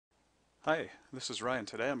Hi, this is Ryan.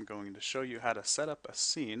 Today I'm going to show you how to set up a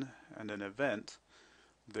scene and an event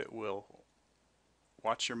that will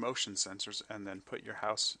watch your motion sensors and then put your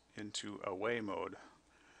house into away mode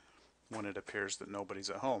when it appears that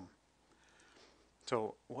nobody's at home.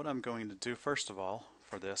 So what I'm going to do first of all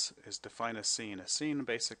for this is define a scene. A scene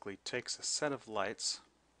basically takes a set of lights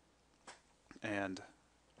and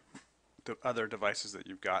the other devices that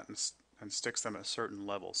you've got and sticks them at certain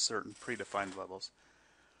levels, certain predefined levels.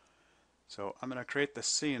 So I'm going to create the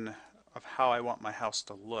scene of how I want my house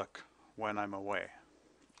to look when I'm away.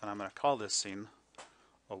 And I'm going to call this scene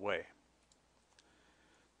away.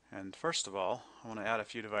 And first of all, I want to add a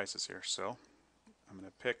few devices here. So I'm going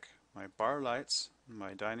to pick my bar lights,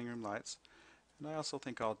 my dining room lights, and I also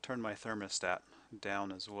think I'll turn my thermostat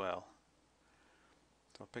down as well.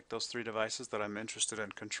 So I'll pick those three devices that I'm interested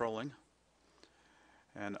in controlling.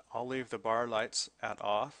 And I'll leave the bar lights at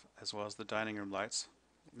off as well as the dining room lights.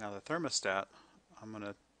 Now the thermostat, I'm going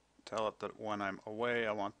to tell it that when I'm away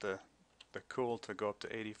I want the cool to go up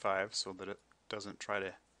to 85 so that it doesn't try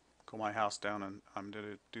to cool my house down, and I'm going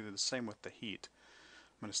to do the same with the heat.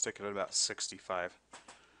 I'm going to stick it at about 65.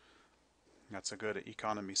 That's a good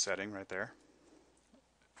economy setting right there.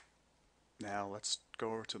 Now let's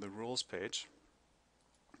go over to the rules page.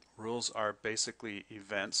 Rules are basically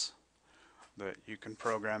events that you can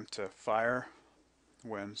program to fire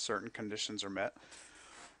when certain conditions are met.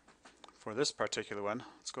 For this particular one,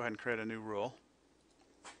 let's go ahead and create a new rule.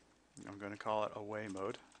 I'm going to call it away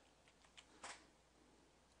mode.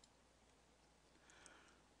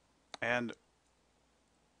 And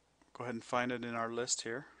go ahead and find it in our list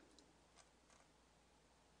here.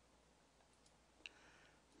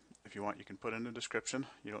 If you want, you can put in a description.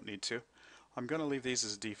 You don't need to. I'm going to leave these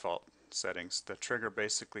as default settings. The trigger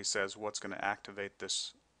basically says what's going to activate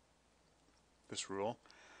this rule.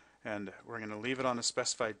 And we're going to leave it on a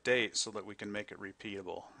specified date so that we can make it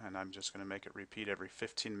repeatable. And I'm just going to make it repeat every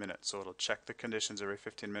 15 minutes. So it'll check the conditions every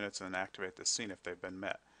 15 minutes and then activate the scene if they've been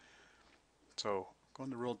met. So go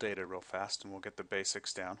into rule data real fast and we'll get the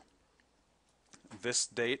basics down. This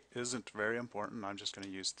date isn't very important. I'm just going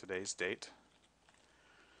to use today's date.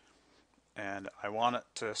 And I want it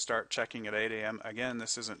to start checking at 8 a.m. Again,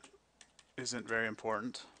 this isn't very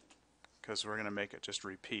important because we're going to make it just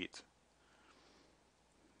repeat.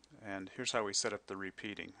 And here's how we set up the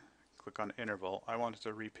repeating. Click on interval. I want it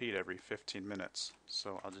to repeat every 15 minutes.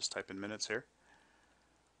 So I'll just type in minutes here.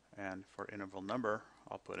 And for interval number,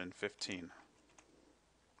 I'll put in 15.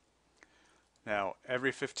 Now,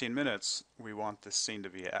 every 15 minutes, we want this scene to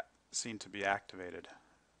be activated.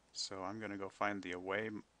 So I'm going to go find the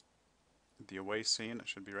away scene. It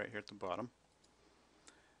should be right here at the bottom.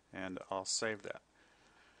 And I'll save that.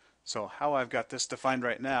 So how I've got this defined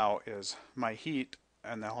right now is my heat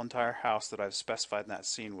and the whole entire house that I've specified in that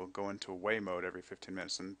scene will go into away mode every 15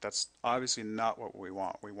 minutes, and that's obviously not what we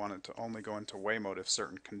want. We want it to only go into away mode if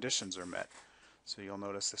certain conditions are met. So you'll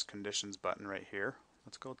notice this conditions button right here.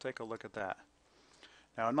 Let's go take a look at that.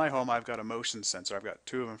 Now in my home I've got a motion sensor. I've got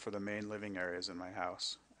two of them for the main living areas in my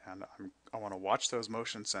house, and I want to watch those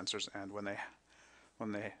motion sensors, and when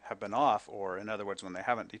they have been off, or in other words when they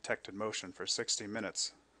haven't detected motion for 60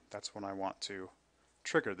 minutes, that's when I want to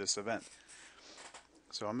trigger this event.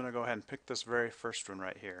 So I'm going to go ahead and pick this very first one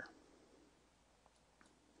right here.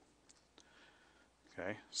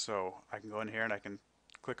 Okay, so I can go in here and I can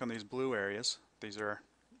click on these blue areas. These are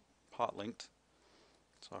hot linked.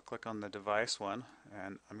 So I'll click on the device one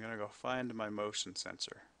and I'm going to go find my motion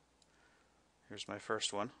sensor. Here's my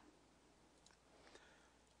first one.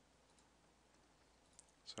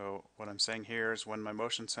 So what I'm saying here is when my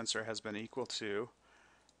motion sensor has been equal to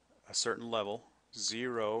a certain level,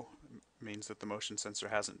 0 means that the motion sensor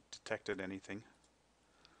hasn't detected anything.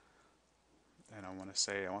 And I want to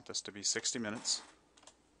say I want this to be 60 minutes.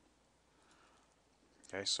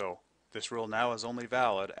 Okay, so this rule now is only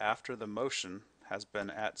valid after the motion has been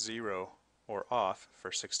at 0 or off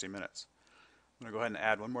for 60 minutes. I'm going to go ahead and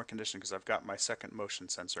add one more condition because I've got my second motion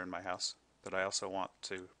sensor in my house that I also want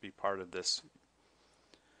to be part of this.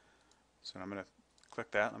 So I'm going to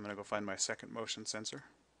click that. I'm going to go find my second motion sensor.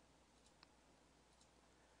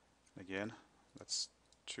 Again, let's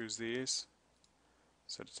choose these,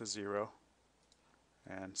 set it to 0,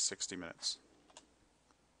 and 60 minutes.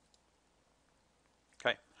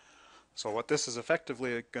 Okay, so what this is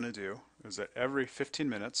effectively going to do is that every 15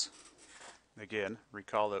 minutes, again,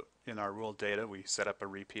 recall that in our rule data we set up a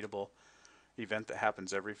repeatable event that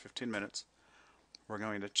happens every 15 minutes. We're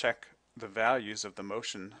going to check the values of the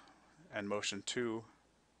motion and motion 2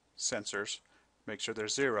 sensors, make sure they're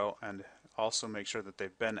 0, and also make sure that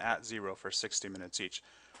they've been at 0 for 60 minutes each.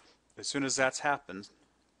 As soon as that's happened,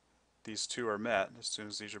 these two are met, as soon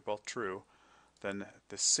as these are both true, then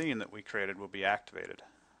the scene that we created will be activated,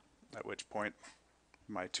 at which point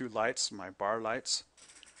my two lights, my bar lights,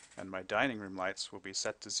 and my dining room lights will be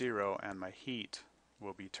set to 0 and my heat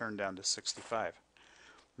will be turned down to 65.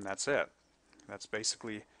 And that's it. That's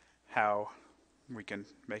basically how we can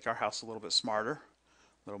make our house a little bit smarter,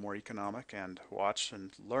 a little more economic, and watch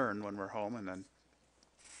and learn when we're home, and then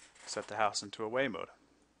set the house into away mode.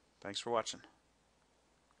 Thanks for watching.